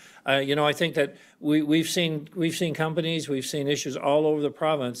employers. I think that we've seen companies, we've seen issues all over the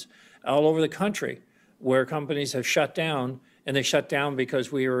province, all over the country, where companies have shut down, and they shut down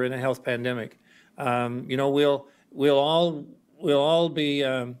because we were in a health pandemic. We'll all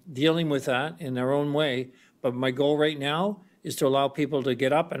be dealing with that in our own way. But my goal right now is to allow people to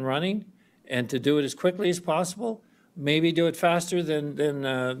get up and running, and to do it as quickly as possible. Maybe do it faster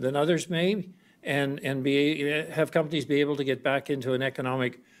than others may, and have companies be able to get back into an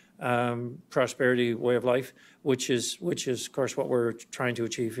economic prosperity way of life, which is of course what we're trying to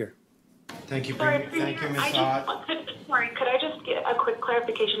achieve here. Thank you, Sorry, thank you, Ms. Ott. Sorry, could I just get a quick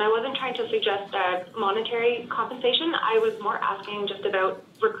clarification? I wasn't trying to suggest monetary compensation. I was more asking just about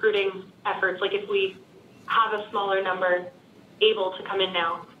recruiting efforts. Like if we have a smaller number able to come in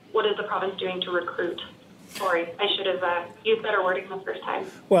now, what is the province doing to recruit? Sorry, I should have used better wording the first time.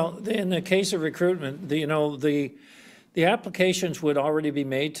 Well, in the case of recruitment, the applications would already be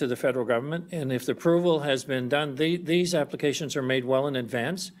made to the federal government, and if the approval has been done, these applications are made well in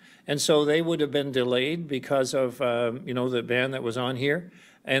advance, and so they would have been delayed because of the ban that was on here,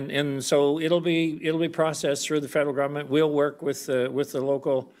 and so it'll be processed through the federal government. We'll work with the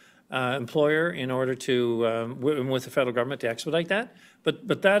local employer in order to with the federal government to expedite that,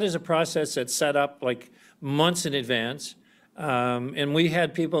 but that is a process that's set up like months in advance. And we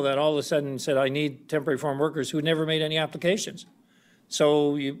had people that all of a sudden said, I need temporary foreign workers, who never made any applications.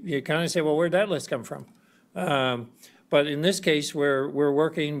 So you kind of say, well, where'd that list come from? But in this case, we're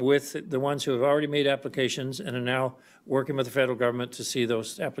working with the ones who have already made applications and are now working with the federal government to see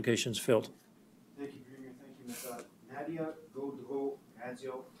those applications filled. Thank you, Premier. Thank you, Ms. Ott. Nadia Gaudreau,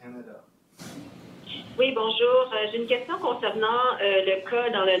 Radio Canada. Oui, bonjour. J'ai une question concernant le cas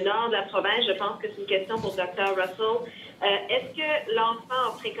dans le nord de la province. Je pense que c'est une question pour Dr. Russell. Est-ce que l'enfant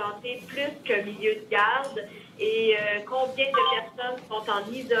a fréquenté plus qu'un milieu de garde et combien de personnes sont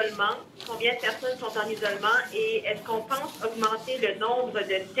en isolement? Combien de personnes sont en isolement et est-ce qu'on pense augmenter le nombre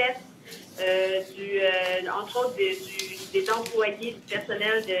de tests, entre autres des employés, du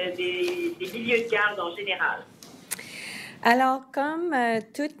personnel des milieux de garde en général? Alors, comme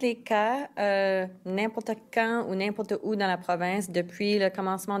tous les cas, n'importe quand ou n'importe où dans la province, depuis le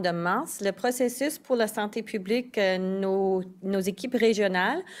commencement de mars, le processus pour la santé publique, nos équipes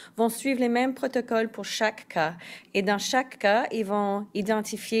régionales vont suivre les mêmes protocoles pour chaque cas. Et dans chaque cas, ils vont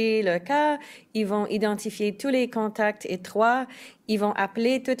identifier le cas, ils vont identifier tous les contacts étroits, ils vont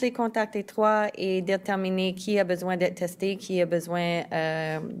appeler tous les contacts étroits et déterminer qui a besoin d'être testé, qui a besoin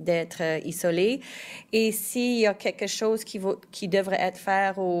d'être isolé. Et s'il y a quelque chose qui devraient être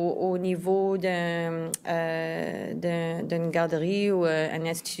faites au niveau d'une garderie ou une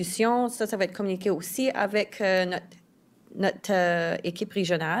institution. Ça va être communiqué aussi avec notre équipe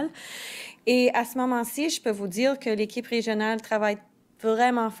régionale. Et à ce moment-ci, je peux vous dire que l'équipe régionale travaille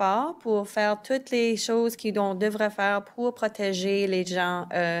vraiment fort pour faire toutes les choses qu'on devrait faire pour protéger les gens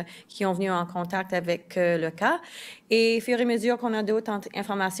qui ont venu en contact avec le cas. Et au fur et à mesure qu'on a d'autres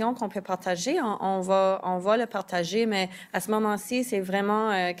informations qu'on peut partager, on va le partager, mais à ce moment-ci, c'est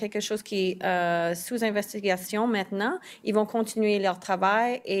vraiment quelque chose qui est sous investigation maintenant. Ils vont continuer leur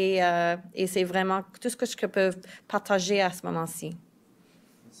travail et c'est vraiment tout ce que je peux partager à ce moment-ci.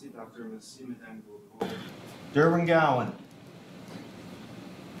 Merci, docteur. Merci, Madame Gaudreau. Derwin Gowan.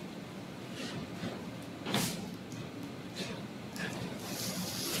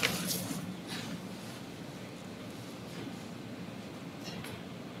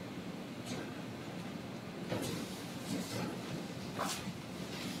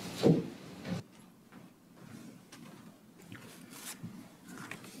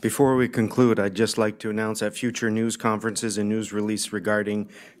 Before we conclude, I'd just like to announce that future news conferences and news release regarding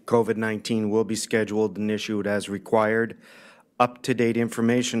COVID-19 will be scheduled and issued as required. Up-to-date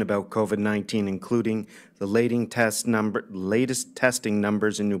information about COVID-19, including the latest testing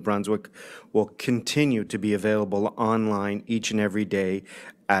numbers in New Brunswick, will continue to be available online each and every day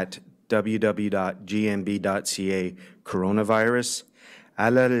at www.gmb.ca coronavirus. À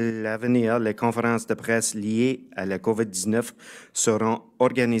l'avenir, les conférences de presse liées à la COVID-19 seront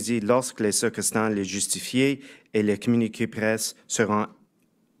organisées lorsque les circonstances les justifient et les communiqués presse seront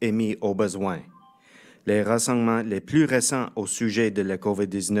émis au besoin. Les renseignements les plus récents au sujet de la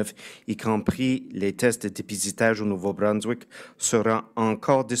COVID-19, y compris les tests de dépistage au Nouveau-Brunswick, seront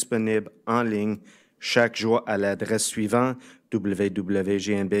encore disponibles en ligne chaque jour à l'adresse suivante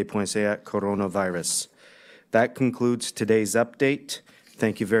www.gnb.ca coronavirus. That concludes today's update.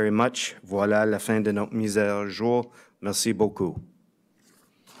 Thank you very much. Voilà la fin de notre mise à jour. Merci beaucoup.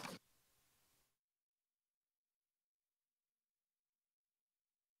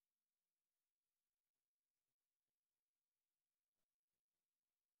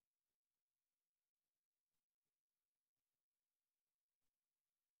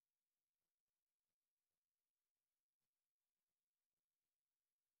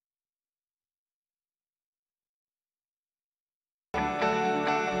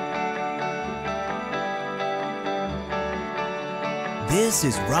 This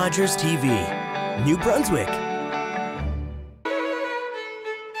is Rogers TV, New Brunswick.